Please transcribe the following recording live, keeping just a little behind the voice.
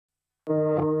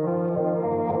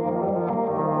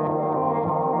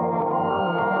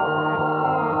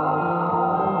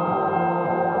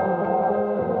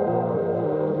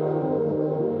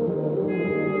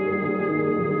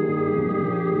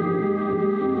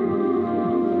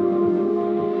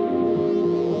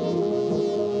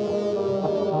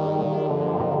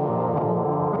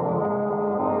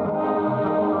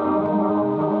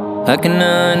I can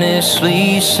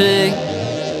honestly say,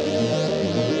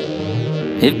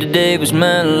 if today was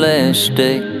my last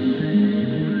day,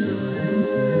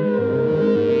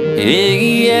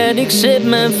 yeah, I'd accept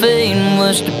my fate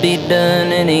was to be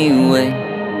done anyway.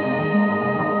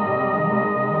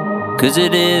 'Cause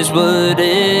it is what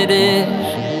it is,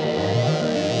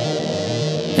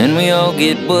 and we all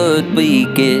get what we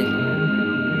get.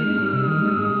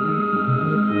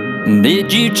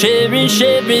 Did you cherish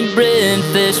every breath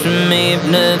that's from me if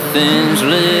nothing's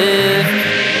left?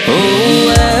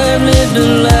 Oh, I've lived a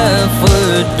life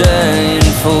worth dying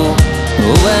for.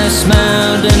 Oh, I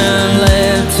smiled and I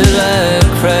laughed till I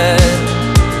cried.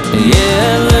 Yeah,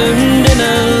 I learned and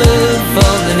I loved,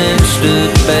 falling and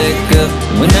stood back up.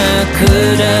 When I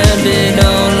could, I did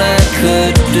all I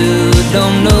could do.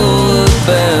 Don't know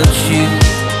about you,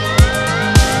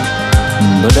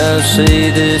 but I'll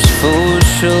say this for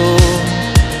sure.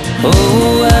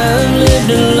 Oh, I've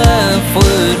lived a life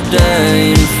worth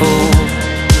dying for.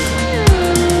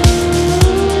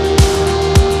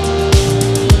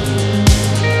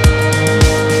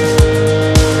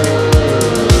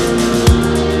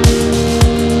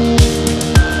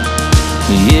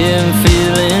 Yeah, I'm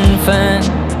feeling fine.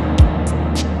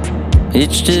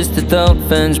 It's just the thought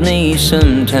finds me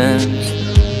sometimes.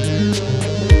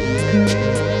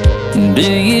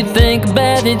 Do you think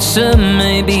about it some?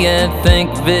 Maybe I think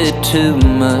of it too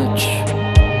much.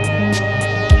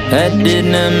 I did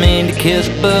not mean to kill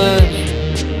the buzz.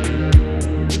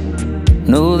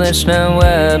 No, that's not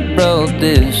why I brought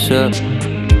this up.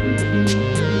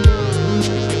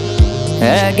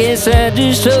 I guess I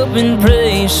just hope and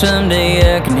pray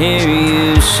someday I can hear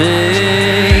you say,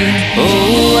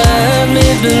 oh, I've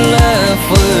lived a life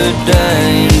worth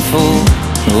dying for.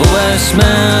 Oh, I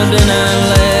smiled and I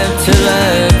laughed till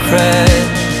I cried.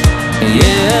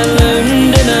 Yeah, I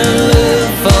learned and I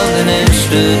loved, falling and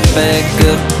stood back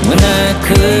up. When I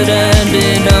could, I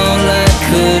did all I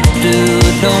could do.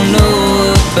 Don't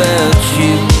know about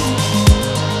you,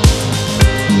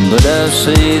 but I'll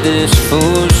say this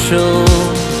for sure.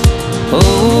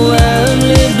 Oh, I've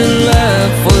lived a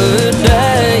life worth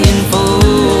dying for.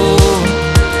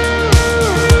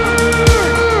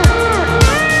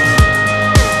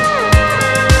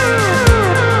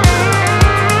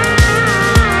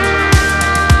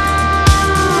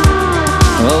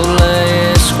 All I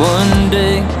ask one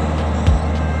day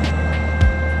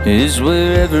is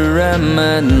wherever I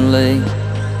might lay.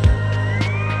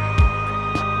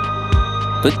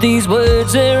 But these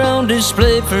words, they're on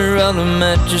display for all that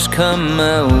might just come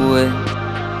my way.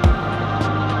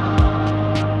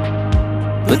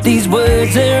 But these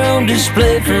words, they're on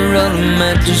display for all that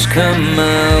might just come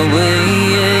my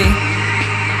way.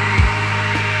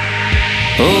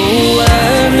 Oh,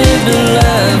 I've lived a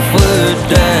life worth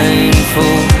dying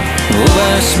for. Oh,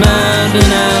 I smiled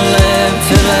and I laughed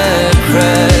till I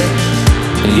cried.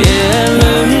 Yeah, I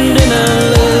learned and I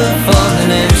loved,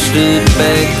 falling and stood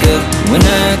back up. When I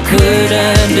could,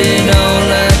 I did all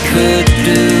I could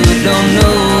do. Don't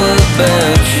know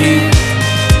about you,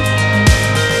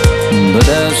 but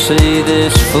I'll say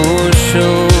this for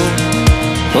sure.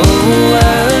 Oh,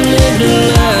 I've lived a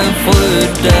life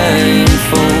worth dying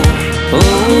for.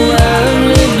 Oh, I've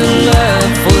lived a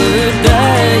life worth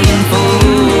dying for.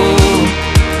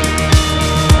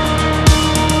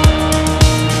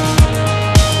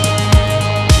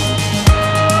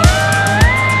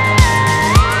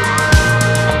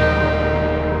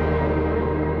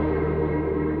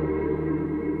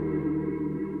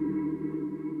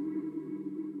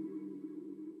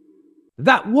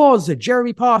 That was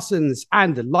Jeremy Parsons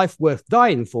and A Life Worth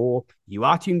Dying For. You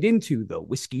are tuned into the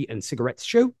Whiskey and Cigarettes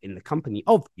Show in the company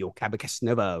of your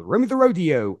Cabacaснova, Romy the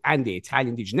Rodeo, and the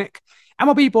Italian DJ Nick. And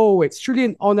my people, it's truly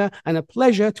an honor and a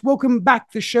pleasure to welcome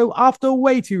back the show after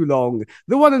way too long,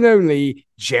 the one and only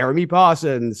Jeremy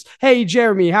Parsons. Hey,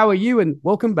 Jeremy, how are you? And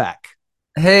welcome back.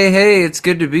 Hey, it's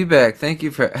good to be back. Thank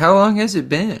you for... How long has it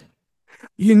been?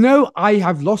 You know, I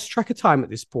have lost track of time at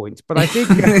this point, but I think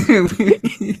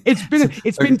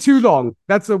it's been too long.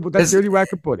 That's the only way I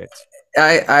could put it.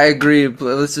 I agree.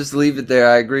 Let's just leave it there.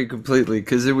 I agree completely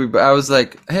because I was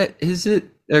like, hey, is it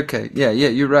okay? Yeah,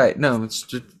 you're right. No, it's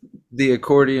just the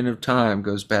accordion of time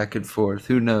goes back and forth.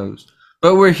 Who knows?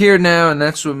 But we're here now, and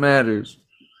that's what matters.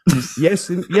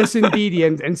 Yes, indeed,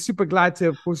 and super glad to,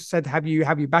 of course, have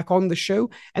you back on the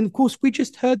show. And of course, we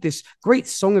just heard this great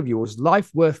song of yours, "Life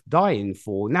Worth Dying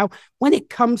For." Now, when it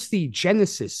comes to the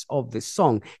genesis of this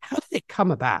song, how did it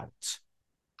come about?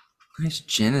 Nice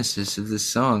genesis of this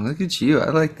song. Look at you.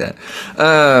 I like that.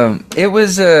 It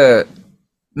was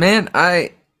man.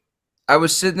 I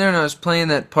was sitting there and I was playing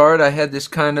that part. I had this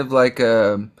kind of like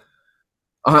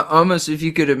Almost, if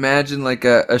you could imagine like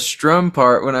a strum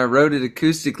part, when I wrote it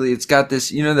acoustically, it's got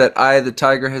this, you know, that Eye of the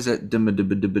Tiger has that.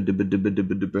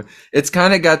 It's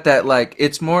kind of got that, like,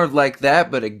 it's more of like that,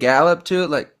 but a gallop to it,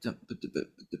 like,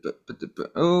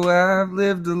 oh, I've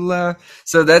lived a life.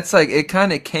 So that's like, it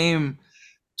kind of came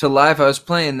to life. I was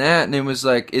playing that, and it was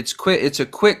like, it's quick, it's a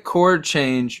quick chord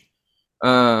change.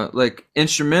 Like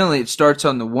instrumentally, it starts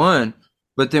on the one,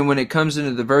 but then when it comes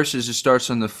into the verses, it starts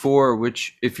on the four,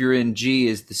 which if you're in G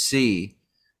is the C,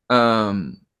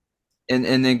 and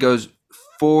then goes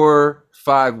 4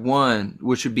 5 1,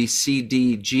 which would be C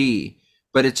D G,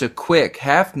 but it's a quick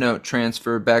half note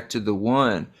transfer back to the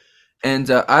one,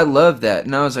 and I love that.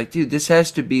 And I was like, dude, this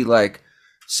has to be like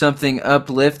something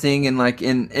uplifting, and like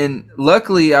and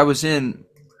luckily I was in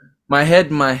my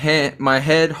head, my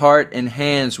head, heart, and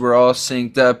hands were all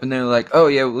synced up, and they're like, "Oh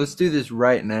yeah, well, let's do this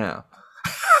right now."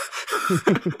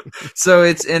 So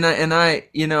it's and I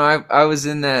you know I was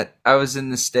in that, I was in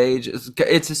the stage.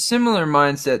 It's a similar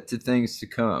mindset to things to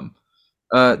come.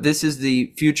 This is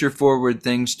the future forward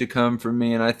things to come for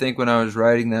me, and I think when I was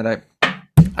writing that,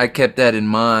 I kept that in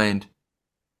mind.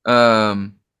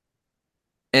 Um,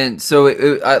 and so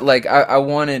I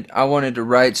wanted to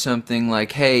write something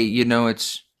like, hey, you know,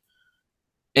 it's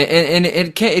and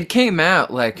it came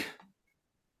out like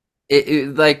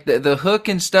like the hook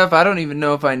and stuff. I don't even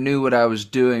know if I knew what I was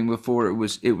doing before it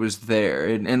was there.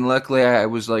 And luckily I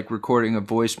was like recording a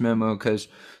voice memo, because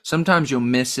sometimes you'll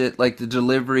miss it, like the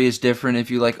delivery is different.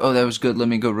 If you like, oh, that was good, let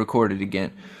me go record it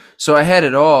again. So I had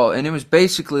it all, and it was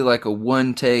basically like a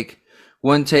one take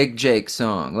Jake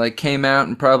song, like came out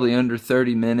in probably under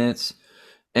 30 minutes.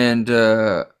 And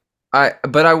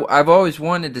I've always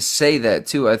wanted to say that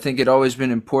too. I think it always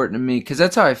been important to me, because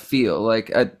that's how I feel.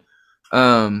 Like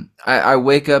I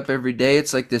wake up every day.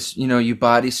 It's like this, you know, you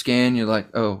body scan. You're like,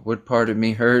 oh, what part of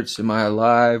me hurts? Am I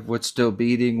alive? What's still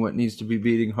beating? What needs to be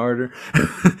beating harder?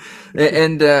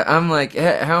 And I'm like,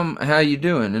 how you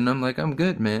doing? And I'm like, I'm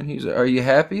good, man. He's like, are you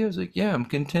happy? I was like, yeah, I'm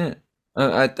content.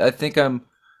 I think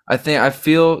I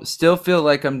still feel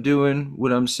like I'm doing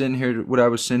what I was sitting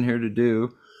here to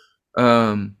do.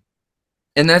 Um,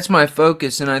 and that's my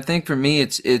focus. And I think for me,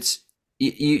 it's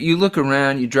you look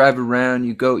around, you drive around,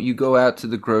 you go out to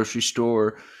the grocery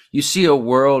store, you see a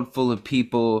world full of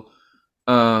people,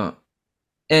 uh,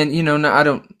 and you know, I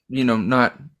don't, you know,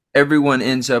 not everyone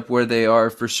ends up where they are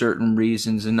for certain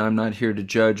reasons, and I'm not here to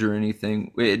judge or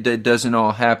anything. It doesn't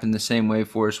all happen the same way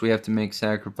for us. We have to make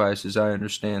sacrifices. I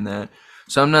understand that.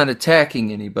 So I'm not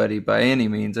attacking anybody by any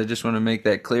means. I just want to make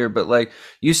that clear. But like,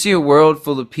 you see a world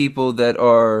full of people that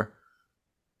are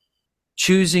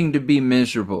choosing to be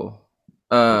miserable,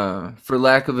 for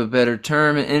lack of a better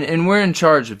term, and we're in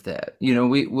charge of that. You know,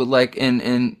 we like,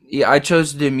 and yeah, I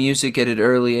chose to do music at an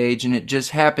early age, and it just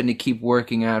happened to keep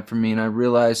working out for me. And I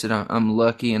realized that I'm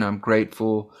lucky, and I'm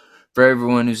grateful for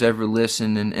everyone who's ever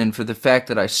listened, and for the fact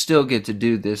that I still get to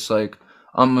do this, like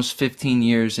almost 15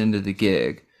 years into the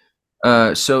gig.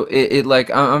 So it like,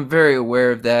 I'm very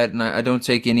aware of that, and I don't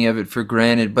take any of it for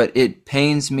granted. But it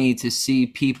pains me to see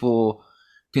people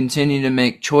continue to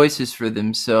make choices for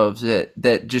themselves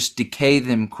that just decay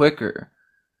them quicker.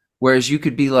 Whereas you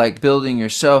could be like building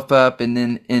yourself up, and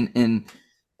then and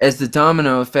as the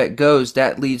domino effect goes,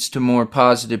 that leads to more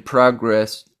positive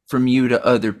progress from you to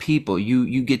other people.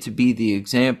 You get to be the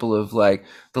example of like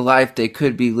the life they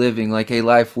could be living, like a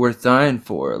life worth dying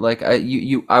for. Like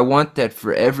I want that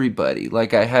for everybody,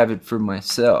 like I have it for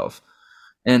myself.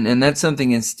 And that's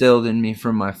something instilled in me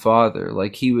from my father.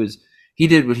 Like he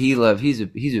did what he loved. He's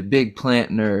a big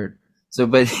plant nerd. So,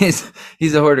 but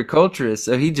he's a horticulturist,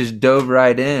 so he just dove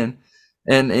right in,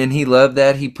 and he loved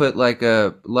that. He put like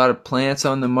a lot of plants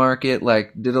on the market,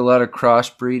 like did a lot of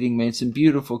crossbreeding, made some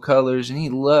beautiful colors, and he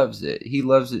loves it. He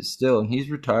loves it still, and he's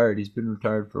retired. He's been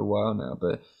retired for a while now,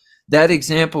 but that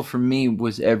example for me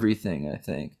was everything, I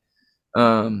think.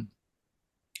 Um,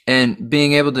 and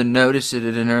being able to notice it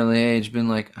at an early age, been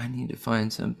like, I need to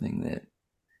find something that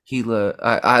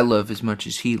I love as much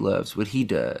as he loves what he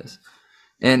does.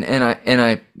 And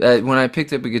I when I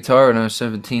picked up a guitar when I was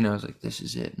 17, I was like, this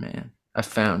is it, man. I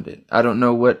found it. I don't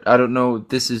know if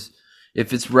this is,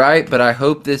 if it's right, but I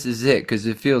hope this is it, because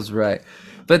it feels right.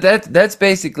 But that's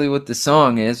basically what the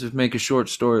song is. Just make a short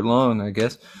story long, I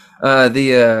guess.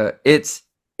 It's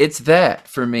that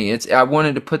for me. It's, I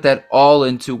wanted to put that all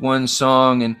into one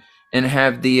song, and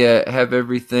have have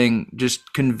everything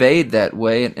just conveyed that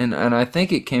way, and I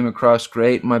think it came across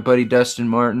great. My buddy Dustin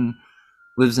Martin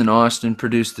lives in Austin,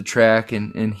 produced the track,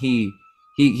 and he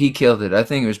killed it. I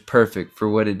think it was perfect for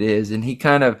what it is, and he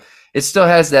kind of, it still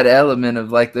has that element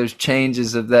of like those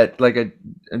changes of that, like a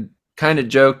kind of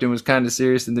joked and was kind of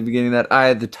serious in the beginning, that Eye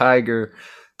of the Tiger,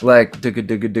 like digga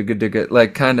digga digga digga,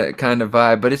 like kind of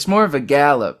vibe. But it's more of a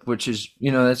gallop, which is,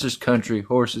 that's just country,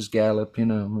 horses gallop,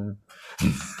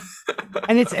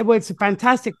 And it's a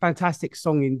fantastic, fantastic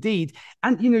song indeed.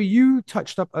 And you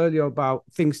touched up earlier about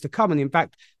things to come. And in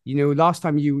fact, last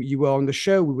time you were on the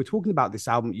show, we were talking about this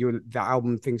album, the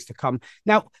album Things to Come.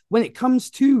 Now, when it comes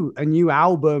to a new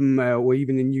album or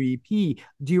even a new EP,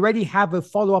 do you already have a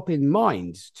follow-up in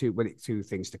mind to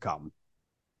Things to Come?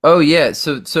 Oh yeah,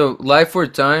 so Life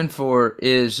Worth Dying For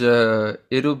is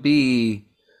it'll be,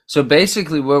 so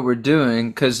basically what we're doing,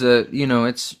 because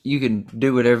it's, you can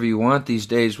do whatever you want these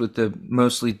days with the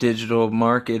mostly digital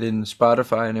market and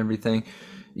Spotify and everything.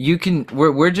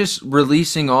 We're just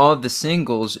releasing all of the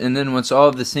singles, and then once all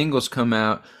of the singles come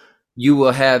out, you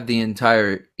will have the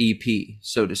entire EP,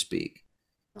 so to speak.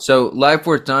 So Life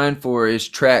Worth Dying For is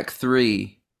track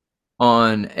 3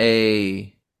 on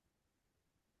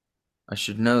I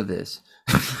should know this,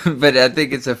 but I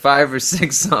think it's a 5 or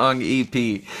 6 song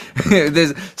EP.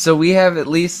 So we have at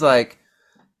least like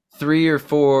 3 or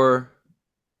 4.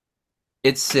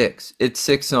 It's 6. It's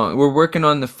 6 songs. We're working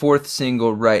on the 4th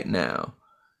single right now,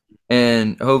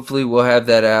 and hopefully we'll have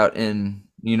that out in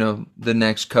the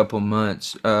next couple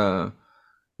months.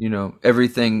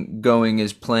 Everything going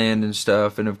as planned and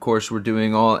stuff, and of course we're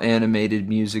doing all animated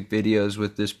music videos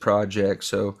with this project.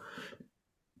 So.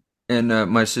 And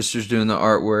my sister's doing the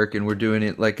artwork, and we're doing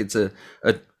it like it's a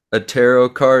tarot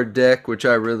card deck, which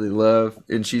I really love,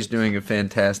 and she's doing a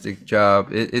fantastic job.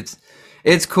 It's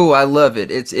cool. I love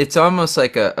it. It's almost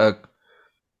like a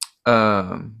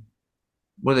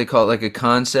what do they call it? Like a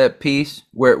concept piece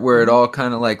where it all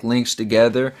kind of like links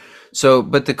together. So,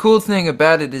 but the cool thing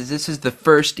about it is this is the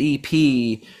first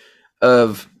EP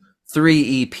of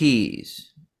 3 EPs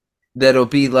that'll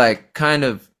be like kind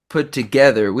of put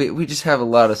together. We just have a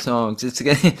lot of songs. It's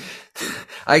gonna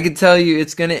I can tell you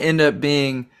it's gonna end up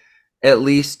being at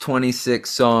least 26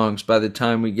 songs by the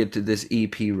time we get to this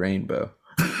EP Rainbow.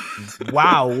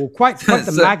 Wow, well, quite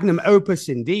the magnum opus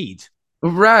indeed.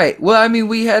 Right. Well, I mean,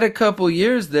 we had a couple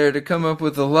years there to come up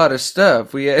with a lot of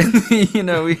stuff. We had,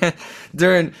 we had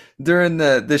during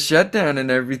the shutdown and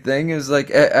everything. It was like,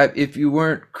 if you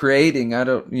weren't creating, I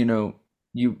don't,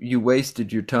 you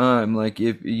wasted your time. Like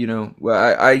if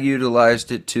I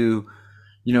utilized it to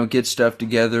get stuff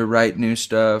together, write new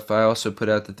stuff. I also put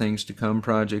out the Things to Come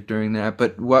project during that.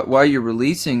 But while you're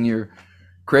releasing, your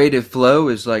creative flow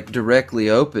is like directly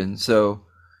open, so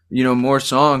more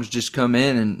songs just come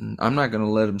in, and I'm not going to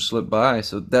let them slip by.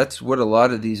 So that's what a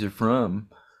lot of these are from.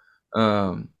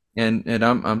 And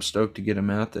I'm stoked to get them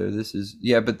out there. This is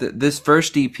but this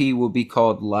first EP will be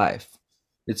called Life.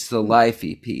 It's the Life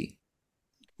EP.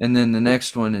 And then the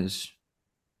next one is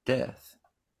Death.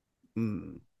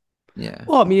 Yeah.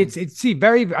 Well, I mean, it's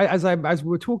very, as we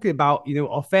were talking about,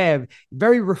 off air,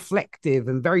 very reflective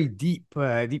and very deep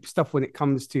stuff when it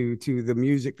comes to the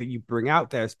music that you bring out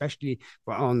there, especially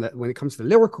when it comes to the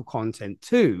lyrical content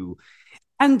too.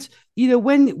 And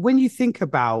when you think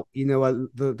about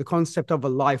the concept of a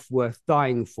life worth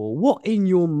dying for, what in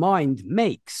your mind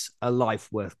makes a life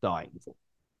worth dying for?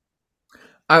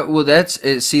 Well, that's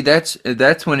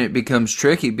when it becomes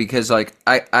tricky, because like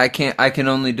I can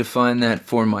only define that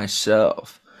for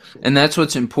myself, and that's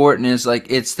what's important, is like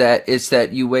it's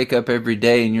that you wake up every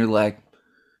day and you're like,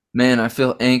 man, I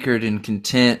feel anchored and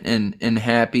content and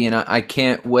happy, and I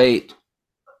can't wait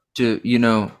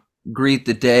to greet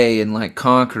the day and like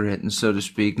conquer it, and so to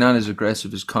speak, not as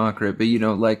aggressive as conquer it, but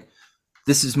like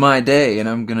this is my day and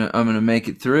I'm gonna make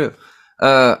it through.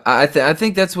 I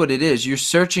think that's what it is. You're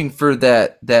searching for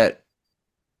that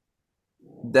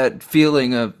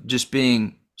feeling of just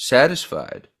being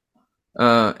satisfied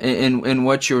in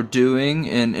what you're doing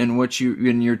and what you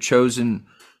in your chosen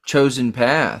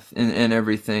path and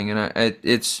everything. And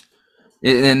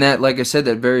and that, like I said,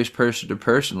 that varies person to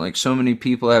person. Like so many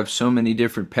people have so many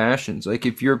different passions. Like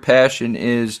if your passion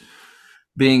is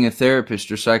being a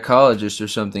therapist or psychologist or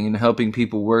something and helping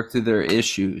people work through their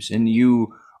issues, and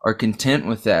you are content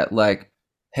with that, like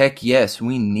heck yes,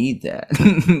 we need that.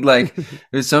 Like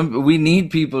we need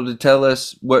people to tell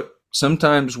us what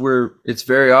sometimes it's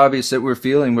very obvious that we're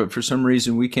feeling, but for some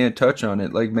reason we can't touch on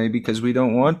it, like maybe because we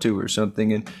don't want to or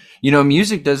something. And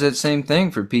music does that same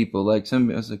thing for people. Like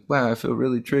somebody, I was like, wow, I feel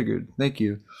really triggered. Thank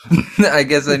you. I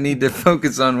guess I need to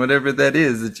focus on whatever that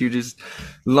is that you just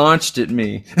launched at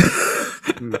me.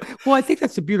 Well, I think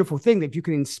that's a beautiful thing that if you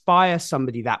can inspire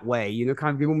somebody that way,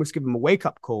 kind of you almost give them a wake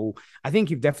up call. I think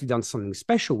you've definitely done something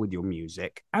special with your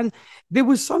music. And there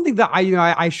was something that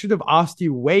I should have asked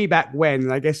you way back when.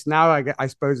 And I guess now I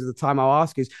suppose at the time I'll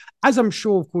ask is, as I'm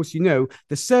sure, of course, the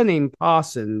surname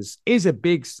Parsons is a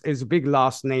big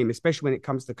last name, especially when it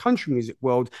comes to the country music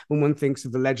world, when one thinks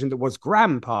of the legend that was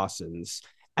Graham Parsons.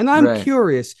 And I'm Right.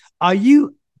 curious, are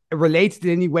you related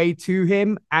in any way to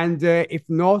him? And if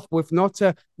not,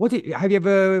 are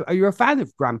you a fan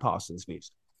of Graham Parsons'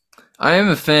 music? I am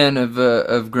a fan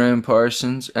of Graham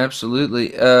Parsons.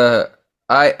 Absolutely. I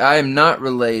am not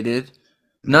related,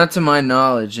 not to my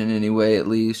knowledge in any way, at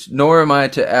least. Nor am I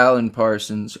to Alan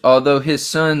Parsons. Although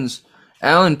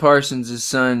Alan Parsons'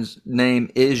 son's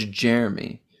name is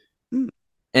Jeremy, Hmm.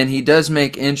 and he does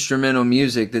make instrumental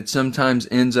music that sometimes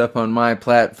ends up on my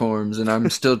platforms, and I'm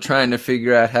still trying to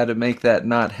figure out how to make that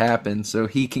not happen so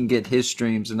he can get his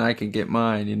streams and I can get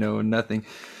mine, and nothing.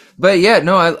 But yeah,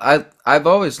 no, I've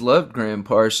always loved Graham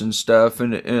Parsons stuff,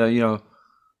 and that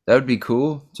would be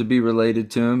cool to be related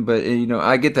to him. But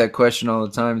I get that question all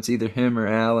the time. It's either him or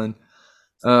Alan.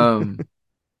 Um,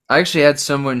 I actually had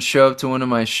someone show up to one of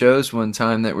my shows one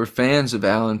time that were fans of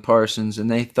Alan Parsons, and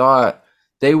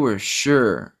they were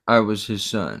sure I was his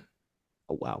son.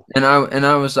 Oh wow.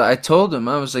 I told him,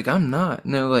 I was like, I'm not.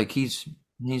 No, like he's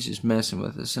just messing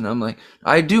with us. And I'm like,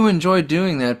 I do enjoy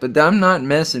doing that, but I'm not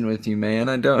messing with you, man.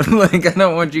 I don't I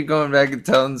don't want you going back and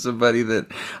telling somebody that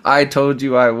I told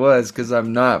you I was, because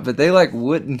I'm not. But they like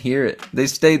wouldn't hear it. They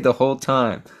stayed the whole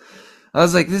time. I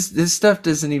was like, this stuff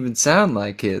doesn't even sound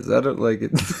like his. I don't like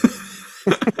it.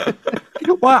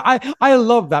 Well, I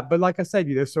love that, but like I said,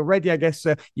 so already I guess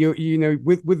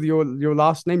with your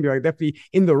last name, you're definitely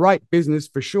in the right business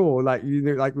for sure. Like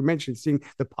like we mentioned, seeing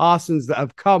the Parsons that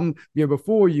have come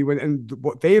before you and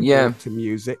what they have Yeah. brought to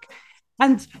music.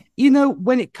 And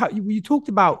when you talked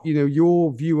about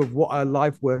your view of what a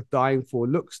life worth dying for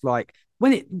looks like.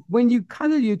 When you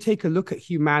kind of you take a look at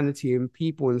humanity and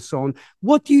people and so on,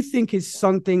 what do you think is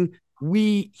something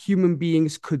we human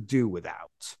beings could do without?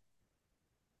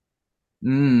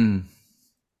 Mm.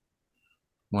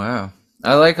 Wow.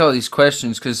 I like all these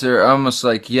questions because they're almost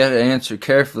like you have to answer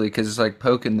carefully because it's like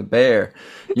poking the bear,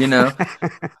 you know?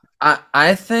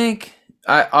 I think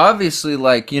I obviously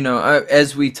like,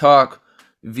 as we talk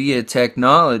via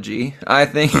technology, I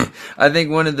think I think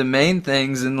one of the main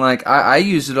things, and like I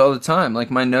use it all the time,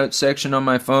 like my notes section on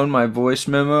my phone, my voice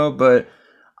memo, but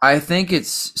I think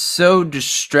it's so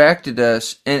distracted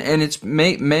us, and it's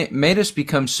made us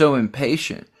become so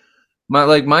impatient.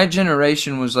 My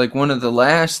generation was like one of the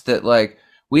last that like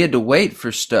we had to wait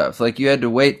for stuff. Like you had to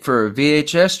wait for a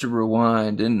VHS to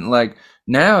rewind, and like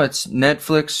now it's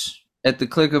Netflix at the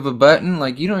click of a button.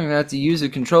 Like you don't even have to use a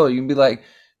controller. You can be like,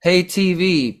 "Hey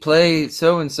TV, play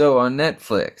so and so on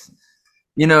Netflix."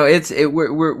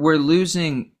 We're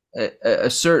losing a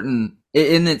certain,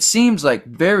 and it seems like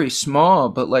very small,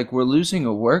 but like we're losing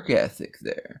a work ethic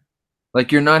there.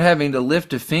 Like you're not having to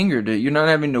lift a finger you're not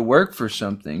having to work for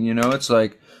something. How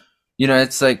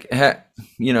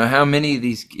many of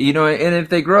these, and if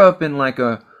they grow up in like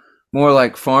a more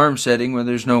like farm setting where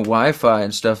there's no Wi-Fi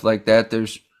and stuff like that,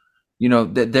 there's,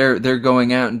 that they're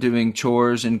going out and doing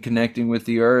chores and connecting with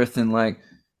the earth and like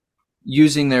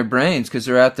using their brains because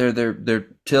they're out there, they're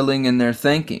tilling and they're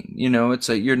thinking. It's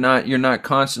like you're not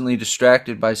constantly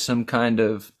distracted by some kind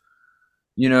of,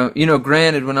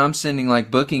 granted, when I'm sending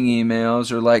like booking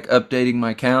emails or like updating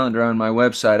my calendar on my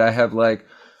website, I have like,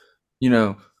 you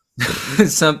know,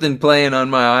 something playing on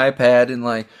my iPad and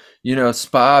like,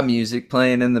 spa music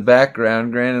playing in the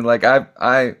background. Granted, like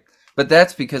but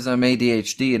that's because I'm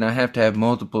ADHD and I have to have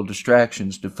multiple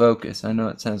distractions to focus. I know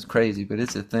it sounds crazy, but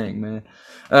it's a thing, man.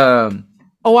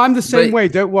 Oh, I'm the same But way.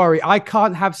 Don't worry. I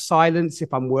can't have silence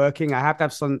if I'm working. I have to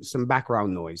have some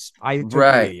background noise. I totally hear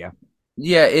right. you.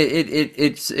 Yeah,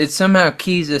 it somehow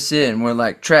keys us in. We're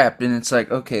like trapped, and it's like,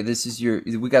 okay,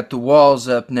 we got the walls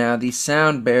up now, these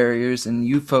sound barriers, and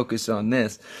you focus on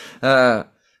this. But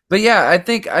yeah, I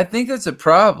think that's a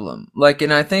problem. Like,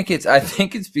 and I think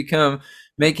it's become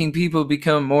making people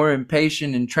become more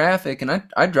impatient in traffic. And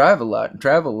I drive a lot and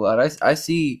travel a lot. I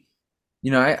see,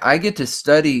 I get to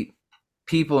study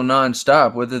people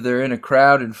nonstop, whether they're in a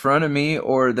crowd in front of me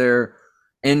or they're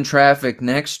in traffic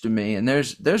next to me. And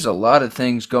there's a lot of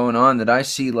things going on that I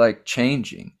see like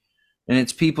changing. And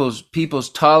it's people's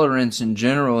tolerance in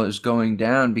general is going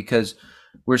down because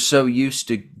we're so used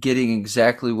to getting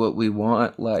exactly what we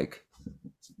want, like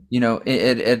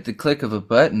at the click of a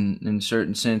button in a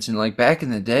certain sense. And like back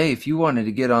in the day, if you wanted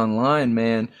to get online,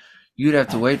 man, you'd have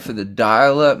to wait for the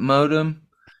dial-up modem,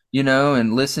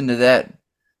 and listen to that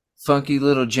funky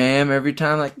little jam every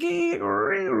time, like,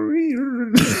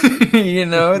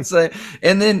 it's like,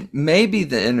 and then maybe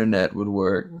the internet would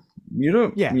work.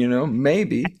 Yeah.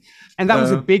 Maybe. And that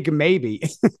was a big maybe.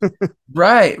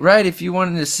 Right. If you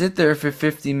wanted to sit there for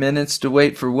 50 minutes to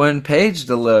wait for one page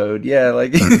to load, yeah,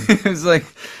 like it was like,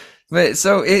 but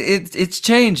so it's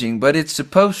changing, but it's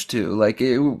supposed to, like,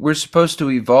 we're supposed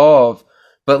to evolve,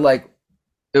 but like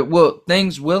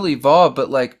things will evolve, but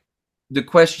like the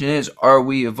question is, are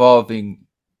we evolving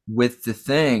with the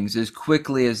things as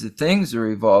quickly as the things are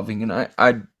evolving? And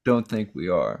I don't think we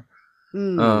are.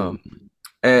 Hmm.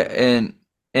 And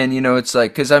it's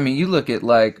like, because I mean, you look at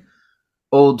like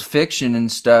old fiction and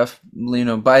stuff,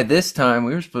 by this time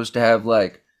we were supposed to have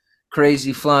like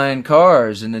crazy flying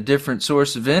cars and a different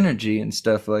source of energy and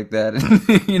stuff like that.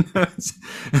 It's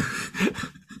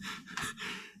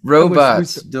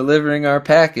robots delivering our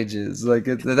packages. Like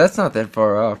that's not that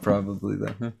far off, probably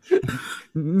though.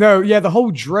 No, yeah, the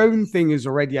whole drone thing is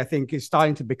already, I think, is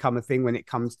starting to become a thing when it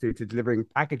comes to delivering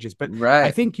packages. But I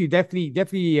Right. think you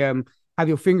definitely have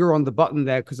your finger on the button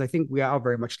there, because I think we are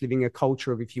very much living a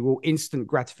culture of, if you will, instant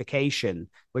gratification,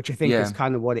 which I think is Yeah.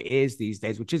 kind of what it is these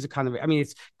days. Which is a kind of, I mean,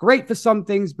 it's great for some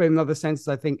things, but in other senses,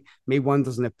 I think maybe one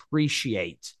doesn't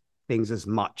appreciate things as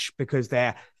much because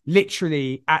they're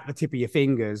literally at the tip of your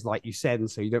fingers, like you said,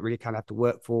 and so you don't really kind of have to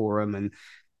work for them. And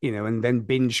and then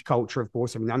binge culture, of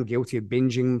course. I mean, I'm guilty of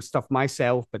binging stuff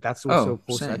myself, but that's also, Oh, of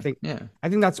course, same. Yeah. I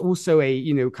think that's also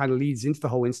a, kind of leads into the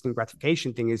whole instant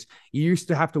gratification thing. Is you used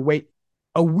to have to wait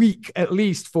a week at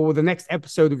least for the next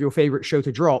episode of your favorite show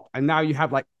to drop, and now you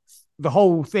have like the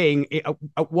whole thing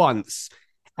at once,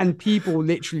 and people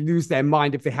literally lose their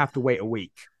mind if they have to wait a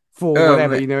week for Oh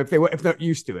whatever, man, if they're not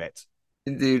used to it.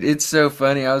 dude, it's so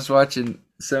funny. I was watching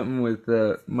something with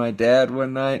my dad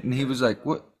one night, and he was like,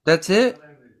 "What? That's it?"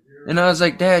 And I was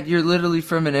like, "Dad, you're literally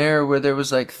from an era where there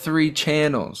was like 3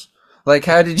 channels. Like,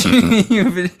 how did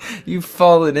you've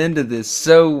fallen into this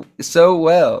so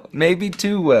well? Maybe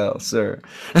too well, sir."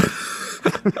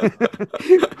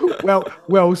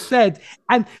 Well said.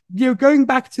 And going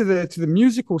back to the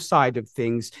musical side of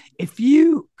things, if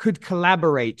you could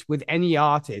collaborate with any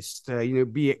artist,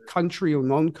 be it country or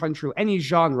non-country or any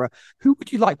genre, who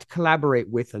would you like to collaborate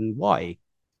with and why?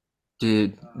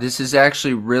 Dude, this is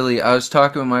actually really, I was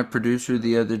talking with my producer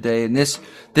the other day, and this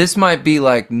might be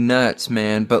like nuts,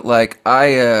 man, but like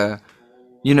crazier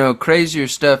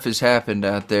stuff has happened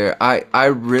out there. I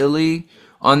really,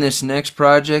 on this next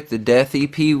project, the Death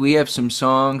EP, we have some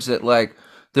songs that like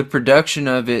the production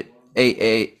of it,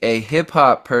 a hip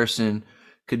hop person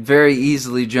could very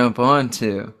easily jump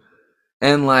onto.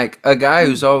 And like a guy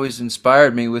who's always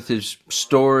inspired me with his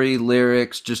story,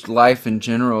 lyrics, just life in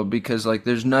general, because like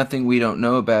there's nothing we don't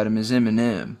know about him, is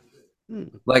Eminem. Hmm.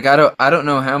 Like I don't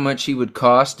know how much he would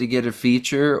cost to get a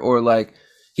feature, or like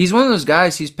he's one of those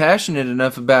guys, he's passionate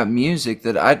enough about music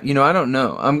that I don't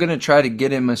know. I'm going to try to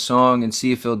get him a song and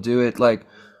see if he'll do it. Like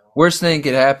worst thing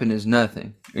could happen is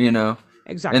nothing. And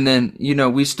Exactly. then,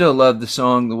 we still love the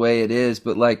song the way it is,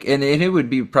 but like and it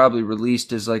would be probably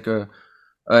released as like a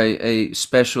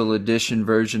special edition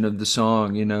version of the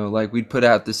song. Like we'd put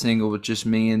out the single with just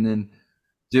me and then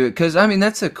do it. Cause I mean,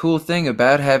 that's a cool thing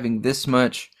about having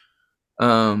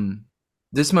um,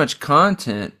 this much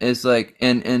content is like,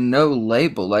 and no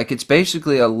label. Like it's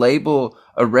basically a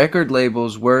record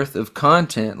label's worth of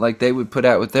content like they would put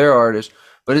out with their artists,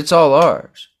 but it's all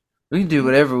ours. We can do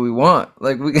whatever we want.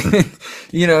 Like we can,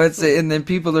 and then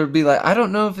people would be like, I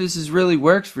don't know if this is really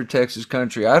works for Texas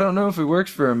country. I don't know if it works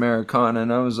for Americana.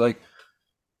 And I was like,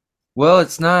 well,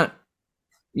 it's not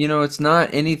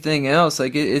anything else.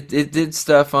 Like it did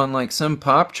stuff on like some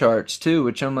pop charts too,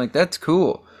 which I'm like, that's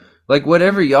cool. Like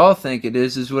whatever y'all think it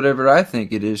is whatever I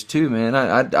think it is too, man.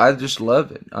 I just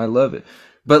love it. I love it.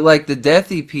 But like the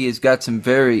Death EP has got some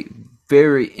very,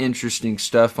 very interesting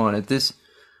stuff on it. This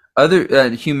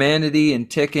other Humanity and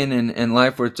Tickin' and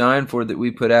Life Worth Dying For that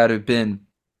we put out have been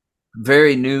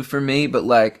very new for me. But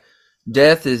like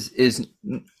Death is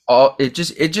all, it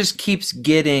just keeps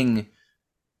getting,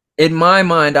 in my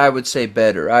mind, I would say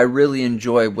better. I really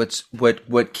enjoy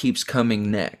what keeps coming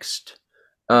next.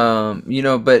 But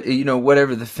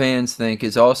whatever the fans think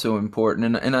is also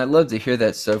important, and I love to hear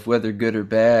that stuff, whether good or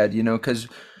bad. Because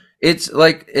it's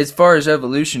like, as far as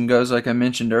evolution goes, like I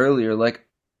mentioned earlier, like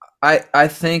I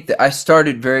think that I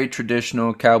started very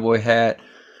traditional cowboy hat,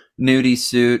 nudie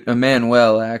suit, a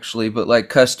Manuel actually, but like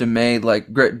custom made, like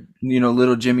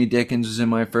little Jimmy Dickens was in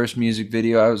my first music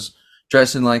video. I was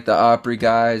dressing like the Opry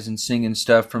guys and singing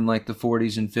stuff from like the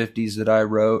 40s and 50s that I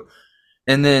wrote.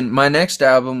 And then my next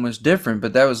album was different,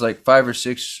 but that was like 5 or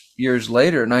 6 years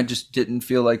later, and I just didn't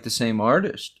feel like the same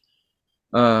artist.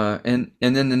 And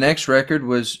then the next record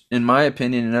was, in my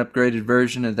opinion, an upgraded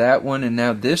version of that one, and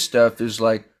now this stuff is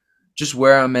like just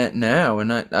where I'm at now,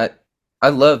 and I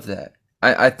love that.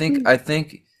 I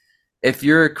think if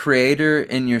you're a creator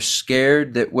and you're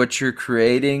scared that what you're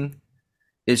creating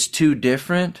is too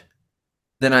different,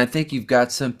 then I think you've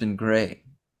got something great,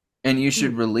 and you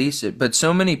should release it. But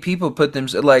so many people put them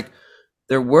like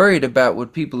they're worried about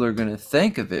what people are going to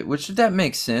think of it, which that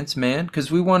makes sense, man,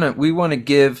 because we want to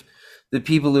give the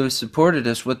people who have supported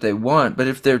us what they want. But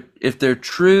if they're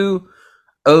true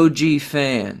OG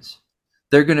fans,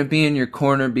 they're going to be in your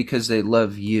corner because they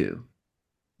love you.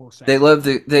 They love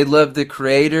the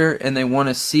creator, and they want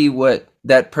to see what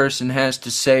that person has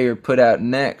to say or put out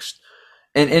next.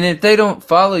 And if they don't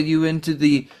follow you into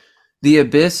the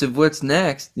abyss of what's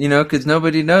next, because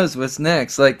nobody knows what's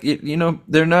next. Like,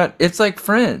 they're not. It's like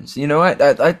friends.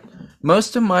 I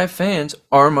most of my fans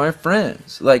are my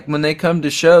friends. Like, when they come to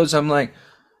shows, I'm like,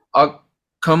 I'll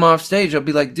come off stage. I'll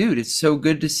be like, dude, it's so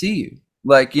good to see you.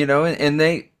 Like, and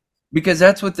they, because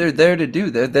that's what they're there to do.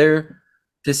 They're there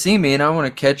to see me, and I want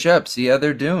to catch up, see how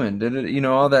they're doing,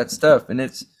 all that stuff. And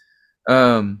it's,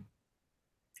 and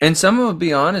some will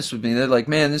be honest with me. They're like,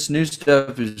 man, this new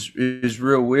stuff is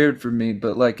real weird for me,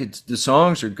 but like, the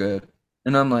songs are good.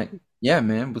 And I'm like, yeah,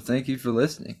 man, well, thank you for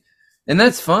listening. And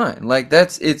that's fine. Like,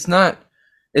 it's not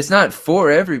for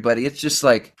everybody. It's just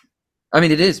like, I mean,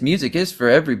 music is for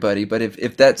everybody, but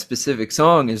if that specific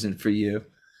song isn't for you,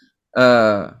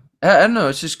 I don't know.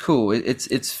 It's just cool.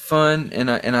 It's fun, and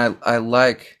I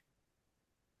like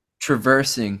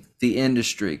traversing the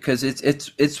industry because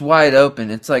it's wide open.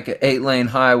 It's like an 8-lane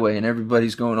highway, and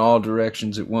everybody's going all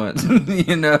directions at once.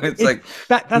 It's like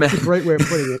that's a great way of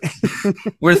putting it.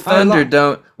 We're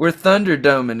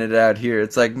thunderdoming it out here.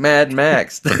 It's like Mad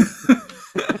Max.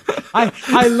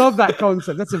 I love that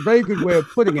concept. That's a very good way of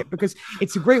putting it, because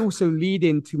it's a great also lead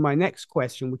into my next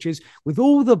question, which is, with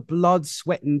all the blood,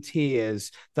 sweat, and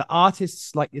tears that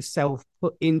artists like yourself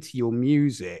put into your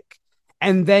music,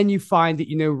 and then you find it,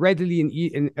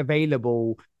 readily and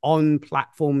available on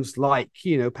platforms like,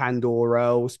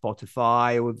 Pandora or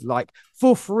Spotify, or like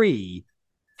for free.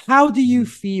 How do you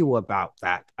feel about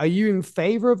that? Are you in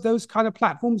favor of those kind of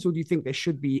platforms, or do you think there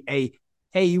should be a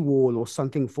paywall or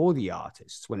something for the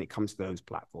artists when it comes to those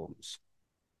platforms?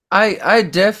 I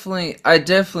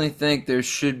definitely think there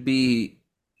should be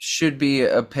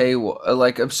a paywall,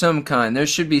 like, of some kind. There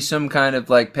should be some kind of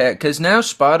like because now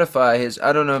Spotify has,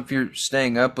 I don't know if you're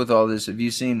staying up with all this. Have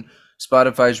you seen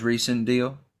Spotify's recent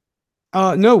deal?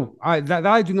 No, I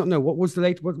do not know. What was the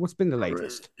latest? What's been the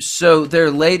latest? So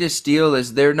their latest deal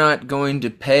is they're not going to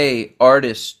pay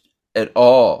artists at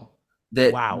all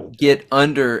that get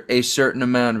under a certain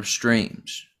amount of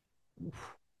streams.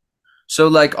 So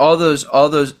like all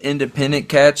those independent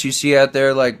cats you see out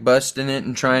there, like busting it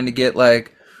and trying to get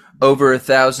like over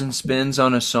 1,000 spins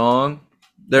on a song,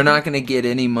 they're not going to get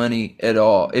any money at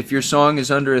all. If your song is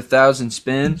under 1,000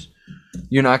 spins,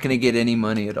 you're not going to get any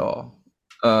money at all.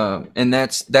 And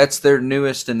that's their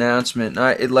newest announcement.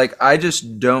 I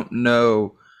just don't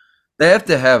know. They have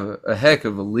to have a heck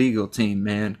of a legal team,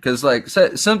 man, because like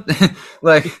something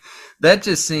like that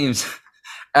just seems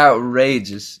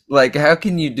outrageous. Like, how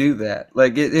can you do that?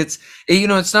 Like, it's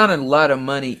not a lot of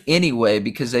money anyway,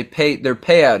 because their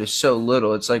payout is so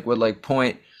little. It's like, what, like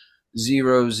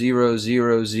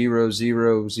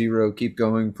 0.0000000, keep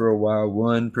going for a while,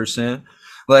 1%.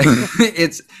 Like,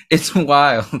 it's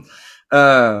wild.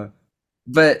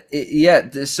 But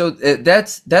so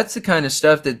that's the kind of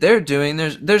stuff that they're doing.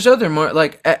 There's other more,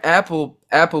 like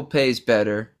Apple pays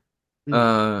better.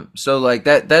 So like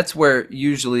that's where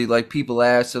usually like people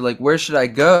ask, so like, where should I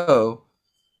go?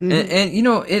 And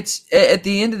it's, at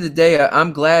the end of the day,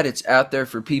 I'm glad it's out there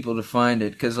for people to find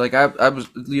it, because like I was,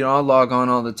 I'll log on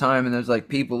all the time, and there's like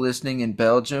people listening in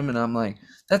Belgium, and I'm like,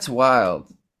 that's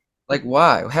wild. Like,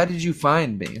 why? How did you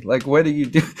find me? Like, what do you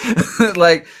do?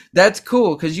 Like, that's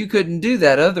cool, because you couldn't do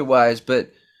that otherwise.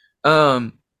 But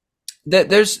that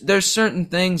there's certain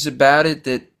things about it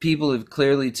that people have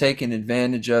clearly taken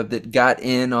advantage of, that got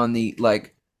in on the,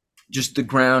 like, just the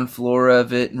ground floor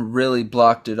of it, and really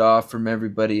blocked it off from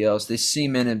everybody else. They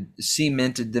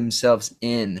cemented themselves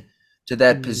in to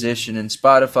that position, and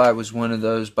Spotify was one of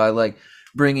those, by like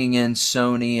bringing in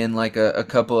Sony and like a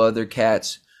couple other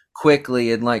cats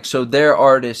quickly, and like, so their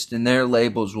artists and their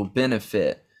labels will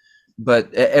benefit,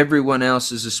 but everyone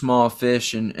else is a small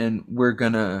fish, and we're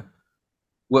gonna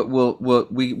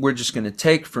we're just going to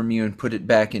take from you and put it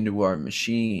back into our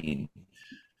machine.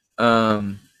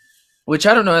 Which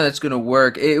I don't know how that's going to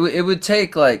work. It would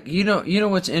take, like,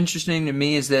 what's interesting to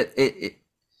me is that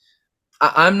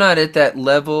I'm not at that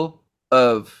level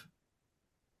of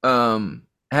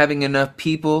having enough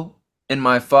people in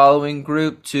my following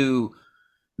group to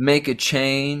make a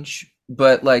change.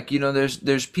 But, like,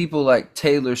 there's people like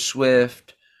Taylor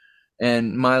Swift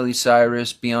and Miley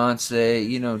Cyrus,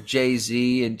 Beyonce,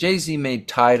 Jay-Z, and Jay-Z made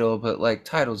Tidal, but, like,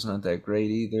 Tidal's not that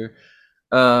great either.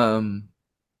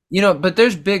 But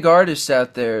there's big artists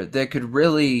out there that could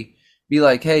really be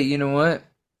like, hey, you know what?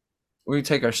 We're gonna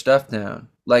take our stuff down.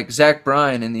 Like Zach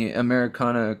Bryan in the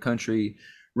Americana country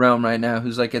realm right now,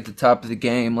 who's like at the top of the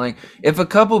game. Like, if a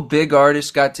couple big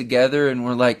artists got together and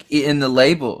were like, in the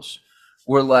labels,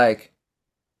 we're like,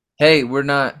 hey, we're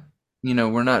not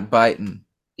biting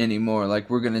anymore. Like,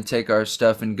 we're gonna take our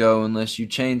stuff and go unless you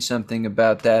change something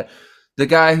about that. The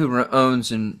guy who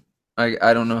owns, and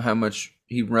I don't know how much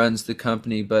he runs the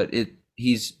company, but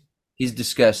he's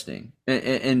disgusting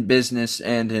in business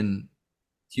and in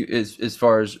as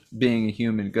far as being a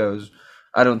human goes.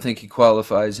 I don't think he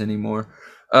qualifies anymore.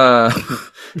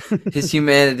 His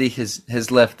humanity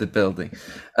has left the building.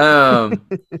 But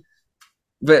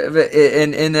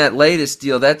in that latest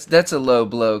deal, that's a low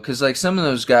blow, because like some of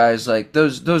those guys, like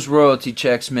those royalty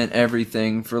checks meant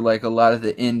everything for like a lot of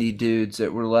the indie dudes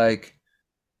that were like,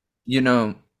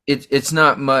 it's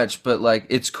not much, but like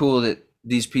it's cool that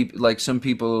these people, like some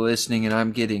people are listening and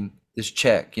I'm getting this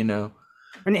check, And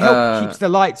it helps keeps the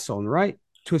lights on, right?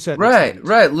 To a certain extent.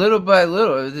 Right. Little by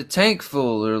little, the tank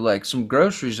full, or like some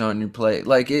groceries on your plate.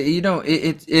 Like,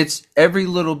 it's every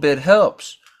little bit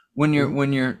helps when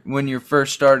you're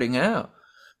first starting out.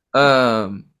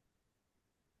 But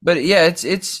yeah,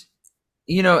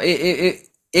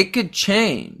 it could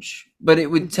change, but it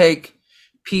would take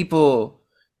people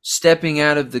stepping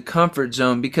out of the comfort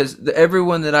zone, because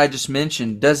everyone that I just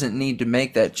mentioned doesn't need to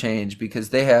make that change, because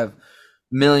they have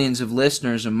millions of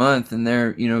listeners a month and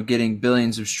they're getting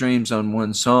billions of streams on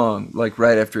one song, like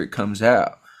right after it comes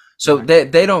out. So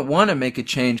they don't want to make a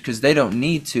change because they don't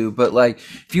need to. But like,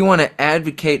 if you want to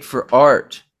advocate for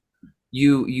art,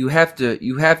 you have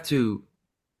to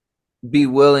be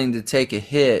willing to take a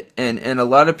hit, and a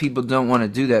lot of people don't want to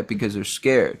do that because they're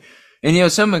scared.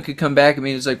 And someone could come back at me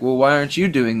and it's like, well, why aren't you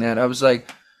doing that? I was like,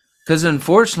 because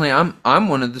unfortunately I'm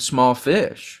one of the small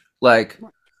fish. Like,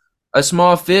 a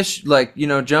small fish, like,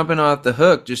 jumping off the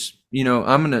hook, just,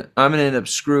 I'm gonna end up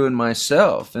screwing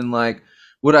myself. And like,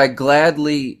 would I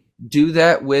gladly do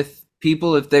that with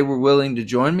people if they were willing to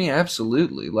join me?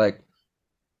 Absolutely. Like,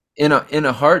 in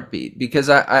a heartbeat, because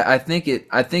I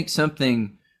think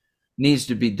something needs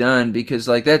to be done, because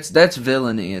like that's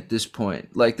villainy at this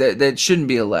point. Like, that shouldn't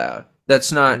be allowed.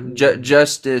 That's not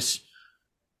justice.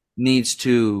 Needs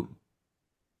to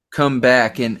come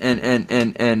back and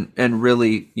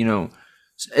really,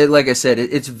 like I said,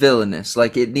 it's villainous.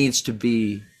 Like, it needs to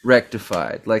be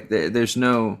rectified. Like, there's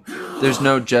no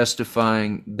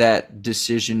justifying that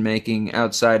decision making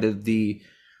outside of the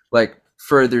like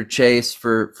further chase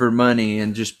for money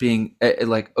and just being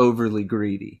like overly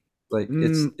greedy. Like,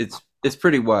 it's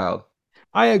pretty wild.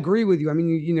 I agree with you. I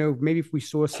mean, maybe if we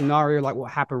saw a scenario like what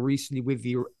happened recently with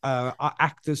the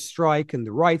actors' strike and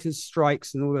the writers'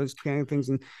 strikes and all those kind of things,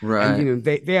 and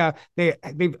they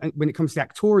when it comes to the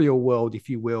actorial world, if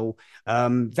you will,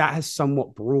 that has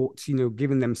somewhat brought,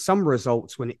 given them some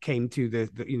results when it came to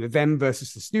the them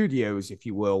versus the studios, if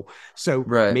you will. So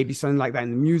maybe something like that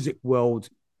in the music world,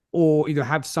 or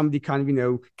have somebody kind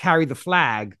of carry the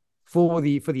flag for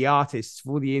the artists,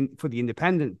 for the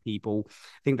independent people.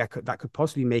 I think that could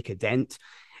possibly make a dent.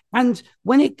 And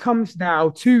when it comes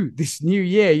now to this new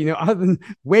year, other than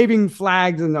waving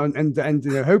flags and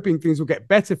hoping things will get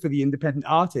better for the independent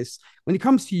artists, when it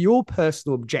comes to your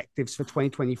personal objectives for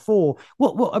 2024,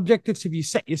 what objectives have you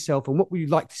set yourself, and what would you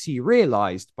like to see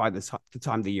realized by the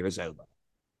time the year is over?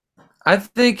 I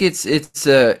think it's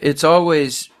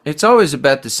always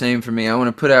about the same for me. I want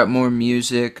to put out more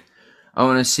music. I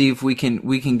want to see if we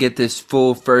can get this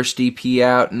full first EP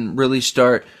out and really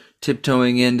start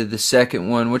tiptoeing into the second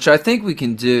one, which I think we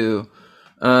can do.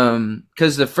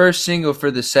 Because the first single for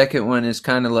the second one is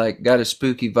kind of like got a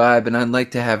spooky vibe, and I'd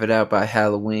like to have it out by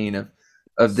Halloween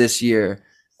of this year.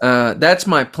 That's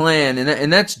my plan,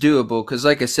 and that's doable, because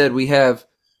like I said, we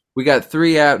got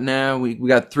 3 out now. We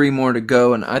got 3 more to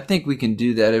go, and I think we can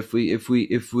do that if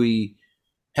we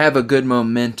have a good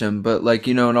momentum. But like,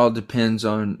 it all depends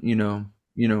on,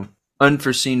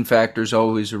 unforeseen factors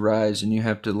always arise, and you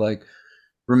have to like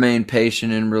remain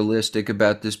patient and realistic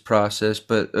about this process.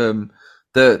 But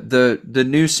the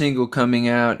new single coming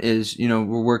out is, we're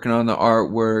working on the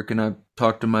artwork, and I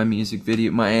talked to my music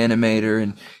video, my animator,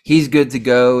 and he's good to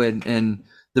go, and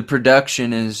the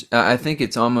production is, I think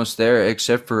it's almost there,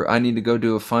 except for I need to go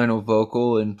do a final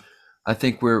vocal, and I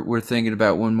think we're thinking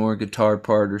about one more guitar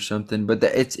part or something, but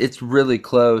it's really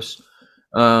close.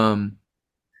 Um,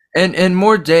 and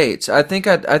more dates. I think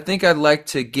I'd like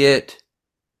to get,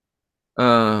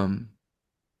 um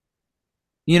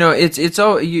it's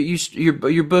all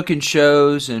you're booking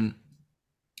shows and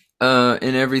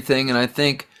everything, and I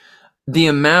think the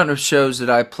amount of shows that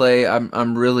I play,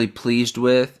 I'm really pleased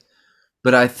with,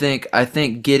 but I think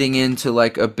getting into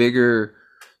like a bigger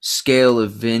scale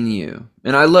of venue,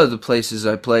 and I love the places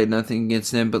I played, nothing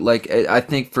against them, but like I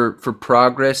think for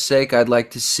progress sake, I'd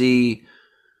like to see,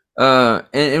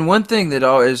 and one thing that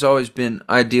has always been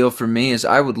ideal for me is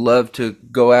I would love to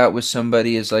go out with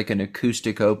somebody as like an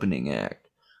acoustic opening act,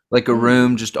 like a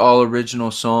room, just all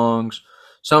original songs.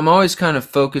 So I'm always kind of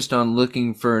focused on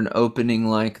looking for an opening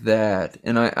like that,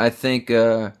 and I think,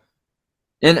 I'm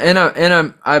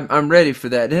ready for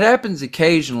that. It happens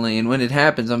occasionally, and when it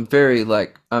happens, I'm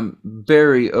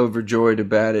very overjoyed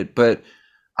about it. But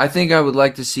I think I would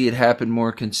like to see it happen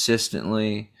more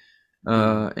consistently,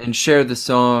 and share the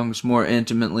songs more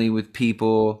intimately with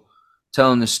people,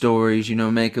 telling the stories,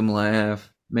 make them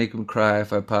laugh, make them cry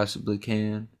if I possibly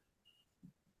can.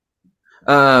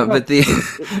 Well, But the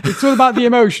it's all about the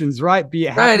emotions, right? Be it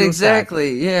right, happy or sad.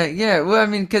 exactly, yeah, yeah. Well, I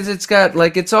mean, because it's got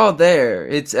like it's all there.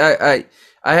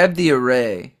 I have the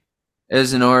array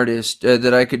as an artist,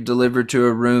 that I could deliver to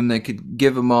a room that could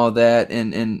give them all that,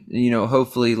 and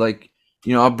hopefully, like,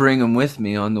 I'll bring them with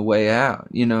me on the way out,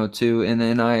 too, and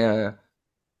then I'd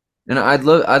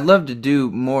love to do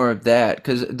more of that,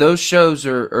 because those shows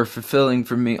are fulfilling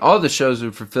for me. All the shows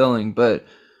are fulfilling, but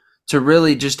to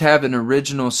really just have an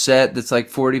original set that's like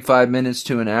 45 minutes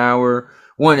to an hour,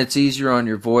 one, it's easier on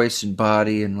your voice and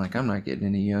body, and like I'm not getting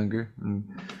any younger.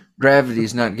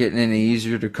 Gravity's not getting any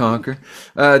easier to conquer.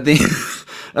 The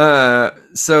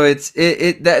So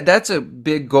that's a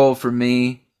big goal for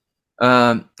me.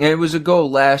 And it was a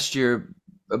goal last year,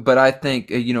 but I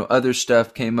think, other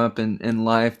stuff came up in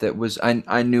life that was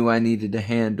I knew I needed to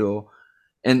handle,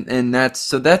 and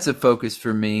that's a focus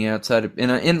for me outside of,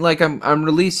 and like I'm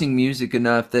releasing music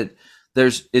enough that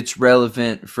it's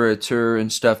relevant for a tour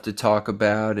and stuff to talk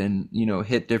about, and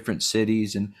hit different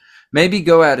cities, and maybe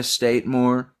go out of state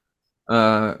more,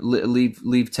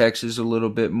 leave Texas a little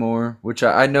bit more, which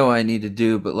I know I need to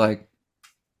do, but like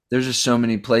there's just so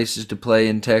many places to play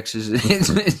in Texas.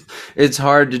 It's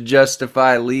hard to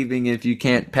justify leaving if you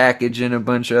can't package in a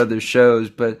bunch of other shows.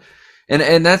 But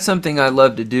and that's something I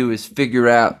love to do, is figure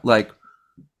out like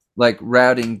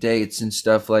routing dates and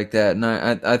stuff like that. And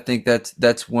I think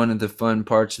that's one of the fun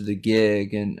parts of the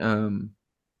gig, and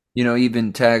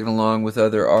even tagging along with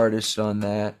other artists on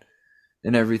that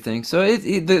and everything. So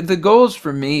the goals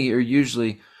for me are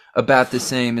usually about the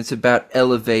same. It's about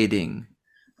elevating.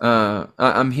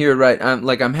 I'm here, right?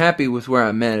 I'm happy with where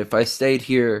I'm at. If I stayed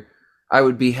here, I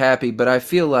would be happy. But I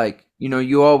feel like,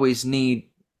 you always need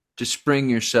to spring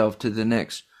yourself to the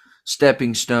next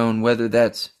stepping stone, whether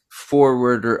that's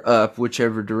forward or up,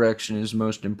 whichever direction is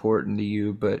most important to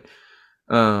you. But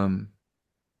I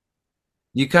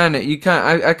kind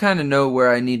of know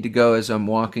where I need to go as I'm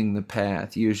walking the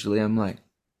path. Usually, I'm like,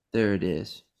 there it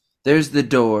is. There's the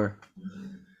door.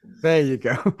 There you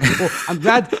go. Well, I'm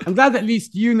glad at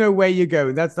least you know where you're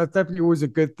going. That's definitely always a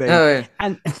good thing. Oh, yeah.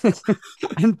 And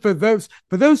and for those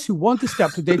who want to stay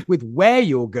up to date with where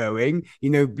you're going,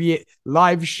 be it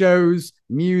live shows,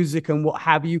 music, and what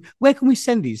have you, where can we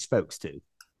send these folks to?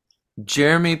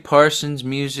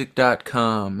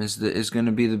 JeremyParsonsMusic.com is going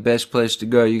to be the best place to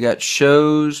go. You got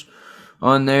shows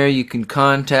on there. You can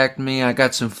contact me. I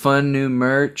got some fun new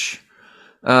merch.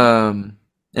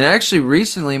 And actually,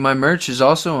 recently, my merch is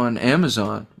also on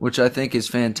Amazon, which I think is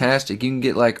fantastic. You can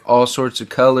get like all sorts of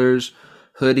colors,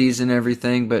 hoodies, and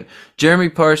everything. But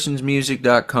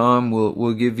JeremyParsonsMusic.com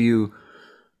will give you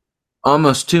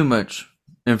almost too much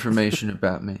information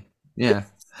about me. Yeah.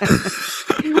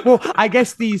 Well, I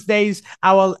guess these days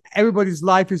everybody's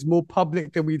life is more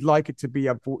public than we'd like it to be,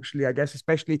 unfortunately. I guess,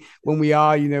 especially when we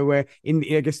are, we're in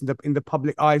the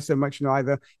public eye so much.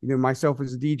 Either myself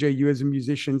as a DJ, you as a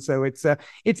musician. So it's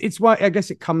why I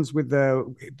guess it comes with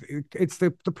it's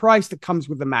the price that comes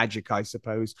with the magic, I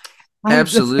suppose.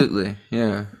 Absolutely,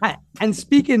 yeah. And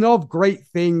speaking of great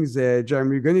things,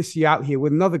 Jeremy, we're going to see you out here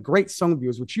with another great song of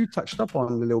yours, which you touched up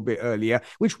on a little bit earlier,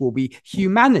 which will be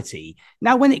Humanity.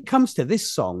 Now, when it comes to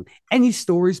this song, any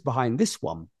stories behind this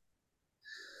one?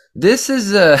 This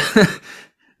is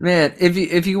Man,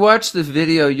 if you watch the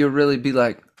video, you'll really be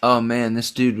like, "Oh man, this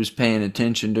dude was paying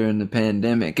attention during the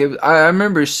pandemic." I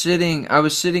remember I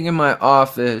was sitting in my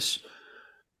office,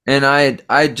 and I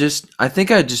think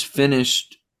I just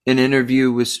finished an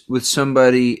interview with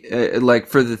somebody like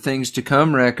for the Things to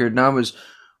Come record, and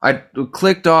I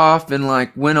clicked off and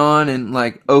like went on and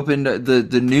like opened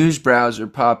the news browser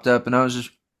popped up, and I was just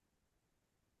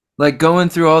like going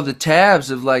through all the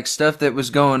tabs of like stuff that was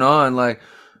going on, like,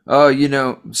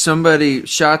 oh, somebody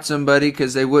shot somebody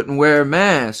because they wouldn't wear a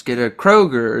mask at a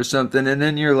Kroger or something, and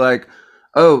then you're like,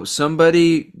 oh,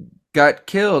 somebody got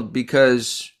killed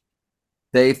because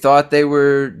they thought they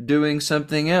were doing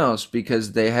something else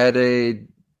because they had a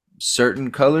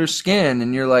certain color skin,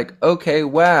 and you're like, okay,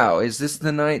 wow, is this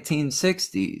the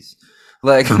 1960s?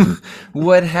 Like,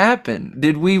 what happened?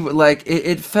 Did we like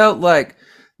it felt like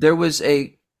there was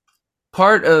a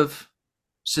part of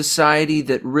society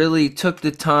that really took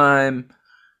the time,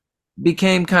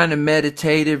 became kind of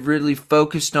meditative, really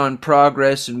focused on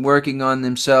progress and working on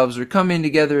themselves or coming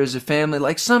together as a family,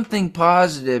 like something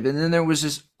positive. And then there was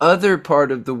this other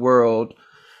part of the world,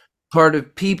 part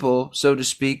of people, so to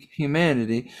speak,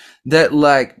 humanity, that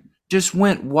like just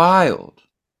went wild.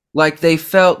 Like they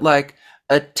felt like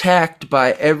attacked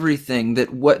by everything,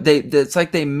 that's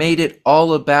like they made it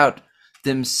all about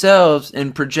themselves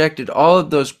and projected all of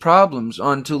those problems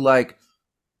onto like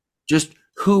just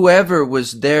whoever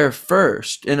was there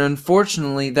first. And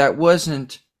unfortunately that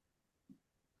wasn't,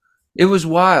 it was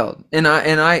wild. And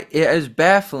it was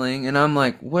baffling, and I'm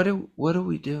like, what are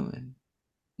we doing?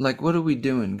 Like, what are we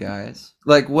doing, guys?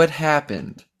 Like, what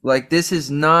happened? Like, this is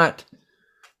not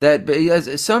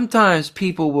that. Sometimes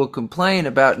people will complain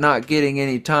about not getting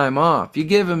any time off. You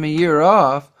give them a year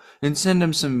off and send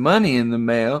them some money in the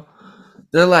mail,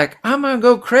 they're like, I'm gonna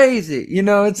go crazy.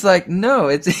 It's like, no,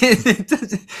 it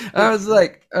doesn't. I was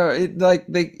like,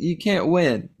 you can't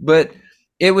win. But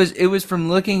it was from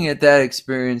looking at that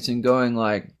experience and going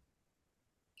like,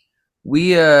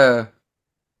 we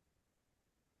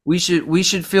we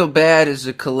should feel bad as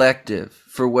a collective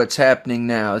for what's happening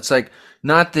now. It's like,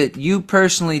 not that you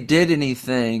personally did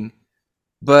anything,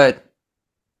 but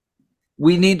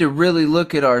we need to really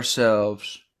look at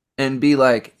ourselves and be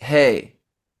like, hey,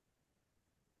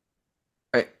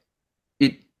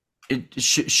 it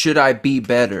should I be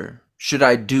better? Should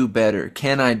I do better?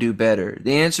 Can I do better?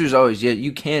 The answer is always, yeah,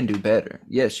 you can do better.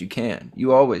 Yes, you can.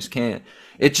 You always can.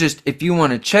 It's just, if you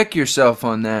want to check yourself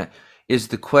on that is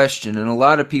the question. And a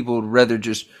lot of people would rather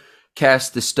just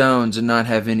cast the stones and not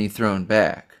have any thrown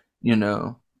back. There's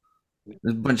a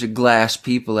bunch of glass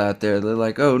people out there. They're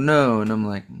like, oh no. And I'm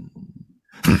like,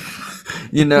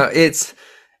 it's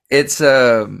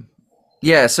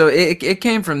yeah, so it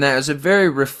came from that. It was a very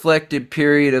reflective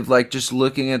period of like just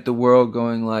looking at the world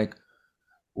going like,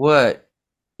 what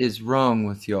is wrong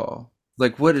with y'all?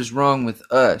 Like, what is wrong with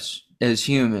us as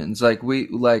humans? Like, it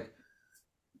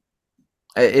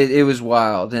was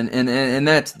wild. And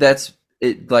that's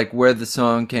it, like where the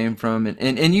song came from.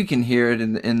 And you can hear it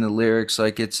in the lyrics.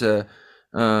 Like, it's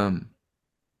um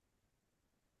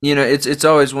it's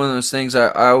always one of those things.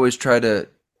 I always try to,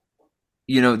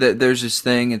 that there's this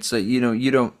thing. It's like, you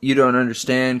don't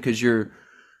understand because you're,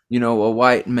 a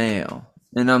white male.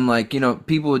 And I'm like,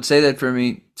 people would say that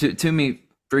to me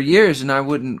for years, and I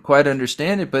wouldn't quite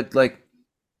understand it. But like,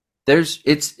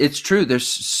 it's true. There's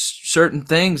certain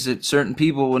things that certain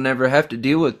people will never have to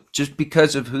deal with just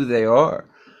because of who they are.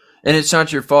 And it's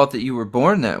not your fault that you were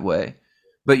born that way,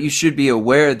 but you should be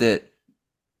aware that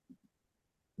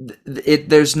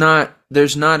there's not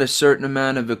a certain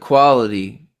amount of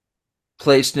equality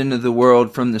placed into the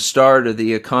world from the start of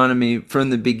the economy,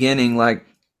 from the beginning. Like,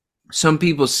 some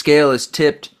people's scale is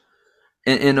tipped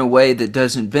in a way that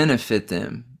doesn't benefit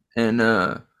them. And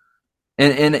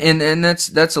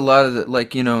that's a lot of the,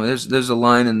 like, there's a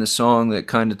line in the song that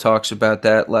kind of talks about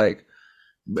that, like,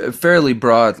 fairly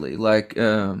broadly. Like,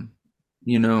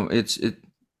 it's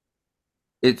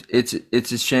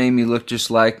a shame you look just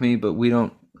like me, but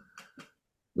we're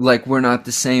not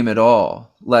the same at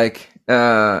all. Like,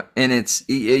 and it's,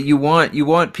 you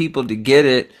want people to get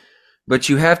it, but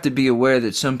you have to be aware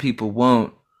that some people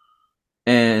won't,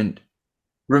 and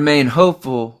remain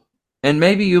hopeful, and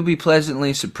maybe you'll be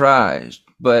pleasantly surprised.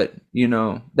 But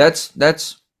that's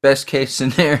best case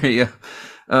scenario.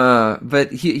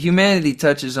 But humanity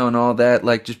touches on all that,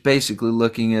 like just basically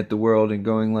looking at the world and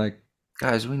going like,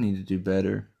 guys, we need to do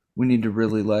better. We need to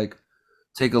really like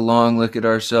take a long look at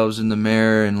ourselves in the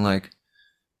mirror and like,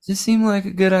 does this seem like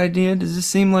a good idea? Does this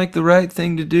seem like the right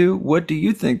thing to do? What do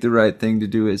you think the right thing to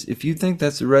do is? If you think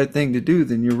that's the right thing to do,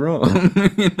 then you're wrong.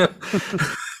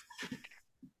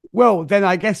 Well, then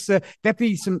I guess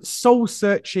definitely some soul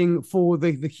searching for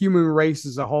the human race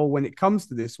as a whole when it comes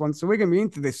to this one. So we're going to be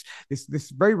into this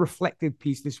very reflective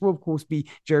piece. This will, of course, be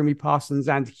Jeremy Parsons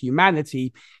and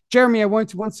humanity. Jeremy, I want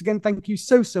to once again thank you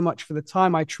so much for the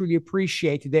time. I truly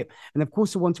appreciated it. And of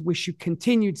course, I want to wish you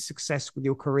continued success with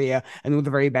your career and all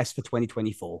the very best for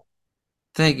 2024.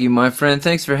 Thank you, my friend.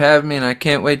 Thanks for having me, and I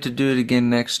can't wait to do it again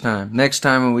next time. Next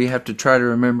time when we have to try to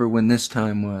remember when this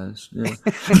time was. Yeah.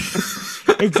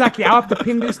 Exactly. I'll have to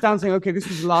pin this down saying, okay, this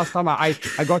was the last time I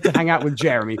got to hang out with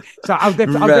Jeremy. So I'll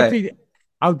definitely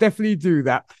do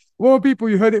that. Well, people,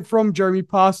 you heard it from Jeremy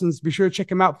Parsons. Be sure to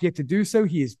check him out if you have to do so.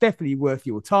 He is definitely worth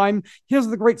your time. Here's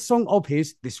the great song of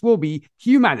his. This will be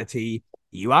Humanity.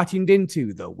 You are tuned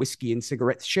into the Whiskey and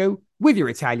Cigarettes Show with your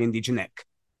Italian Digenek.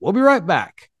 We'll be right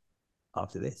back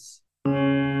after this.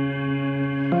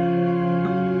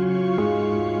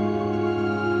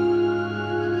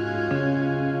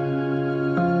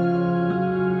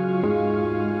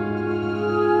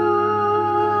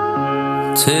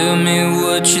 Tell me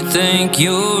what you think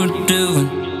you're doing.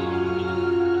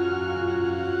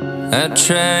 I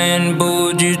try and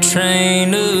board your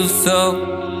train of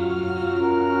thought.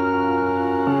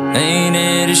 Ain't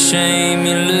it a shame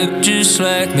you look just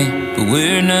like me, but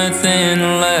we're nothing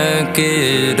alike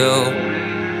at all.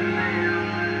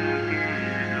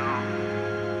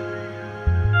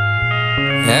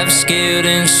 I've scaled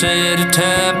and sat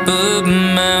atop of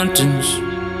mountains.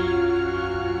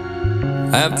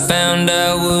 I found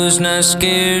I was not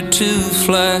scared to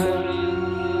fly,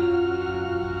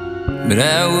 but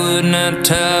I would not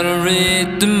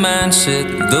tolerate the mindset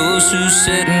of those who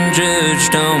sit and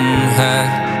judged on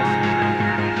high.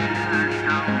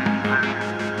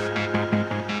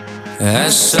 I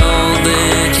saw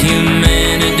that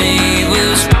humanity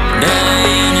was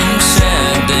dying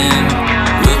inside them,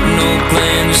 with no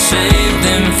plan to save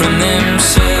them from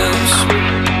themselves.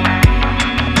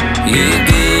 Yeah,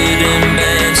 good and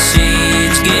bad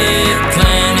seeds get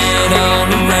planted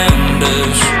all around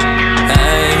us.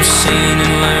 I've seen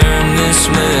and learned this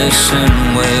lesson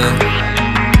well.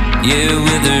 Yeah,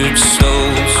 withered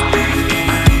souls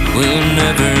will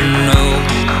never know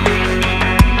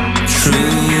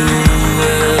true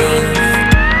wealth.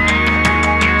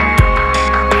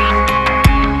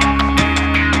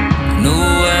 No,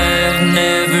 I've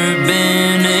never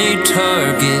been a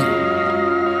target.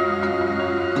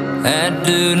 I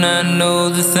do not know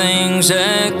the things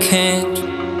I can't.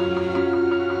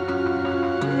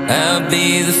 I'll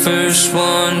be the first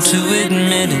one to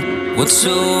admit it. What's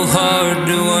so hard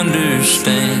to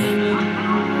understand?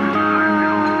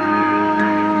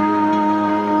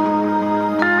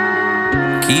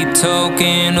 Keep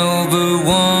talking over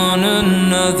one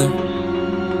another.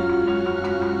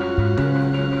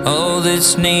 All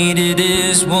that's needed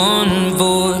is one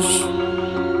voice.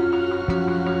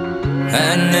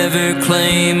 I never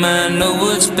claim I know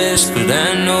what's best, but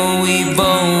I know we've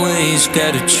always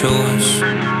got a choice.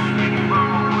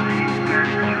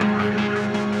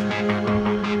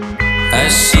 I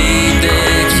see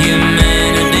that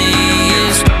humanity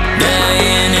is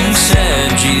dying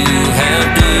inside you. How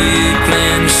do you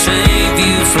plan to save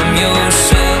you from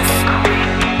yourself?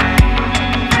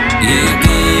 Yeah,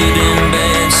 good and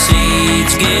bad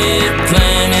seeds get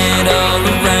planted all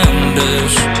around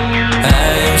us.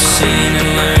 I've seen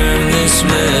and learned this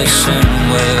lesson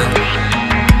well.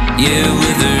 Yeah,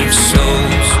 withered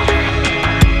souls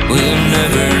will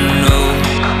never know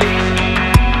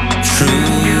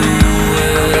true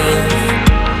wealth.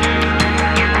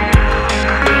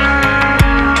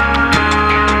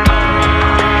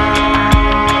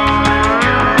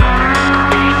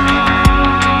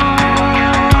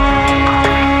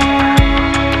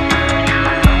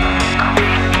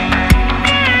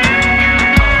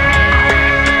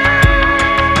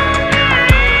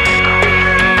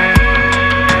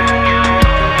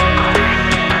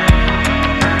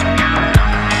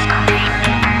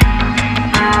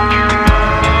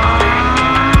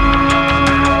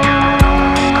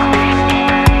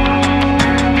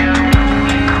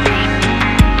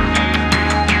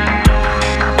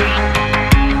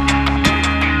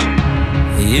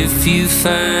 If you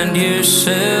find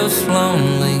yourself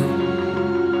lonely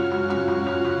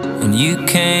and you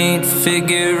can't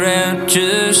figure out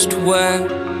just why,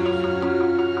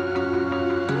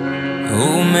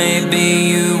 oh, maybe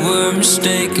you were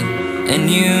mistaken and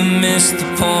you missed the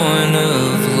point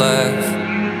of life.